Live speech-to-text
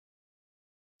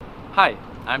Hi,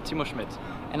 I'm Timo Schmidt.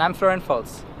 And I'm Florian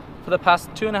Folz. For the past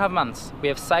 2.5 months, we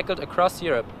have cycled across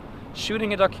Europe,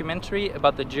 shooting a documentary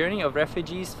about the journey of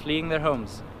refugees fleeing their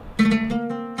homes.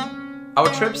 Our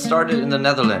trip started in the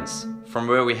Netherlands, from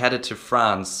where we headed to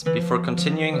France before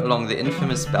continuing along the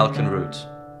infamous Balkan route,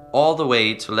 all the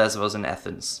way to Lesbos and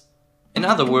Athens. In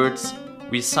other words,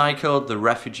 we cycled the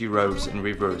Refugee Roads in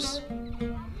reverse.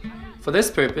 For this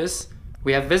purpose,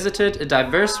 we have visited a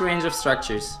diverse range of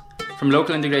structures, from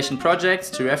local integration projects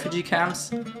to refugee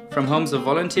camps, from homes of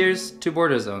volunteers to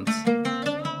border zones.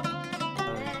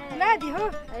 نادي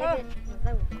هو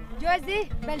جوزي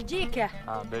بلجيكا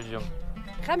Belgium.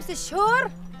 5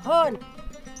 شهور هون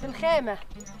في الخيمة.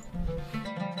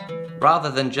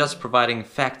 Rather than just providing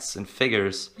facts and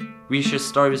figures, we share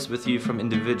stories with you from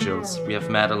individuals we have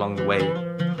met along the way,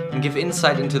 and give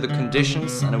insight into the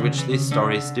conditions under which these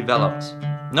stories developed.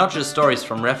 Not just stories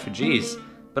from refugees,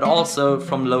 but also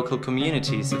from local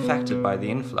communities affected by the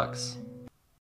influx.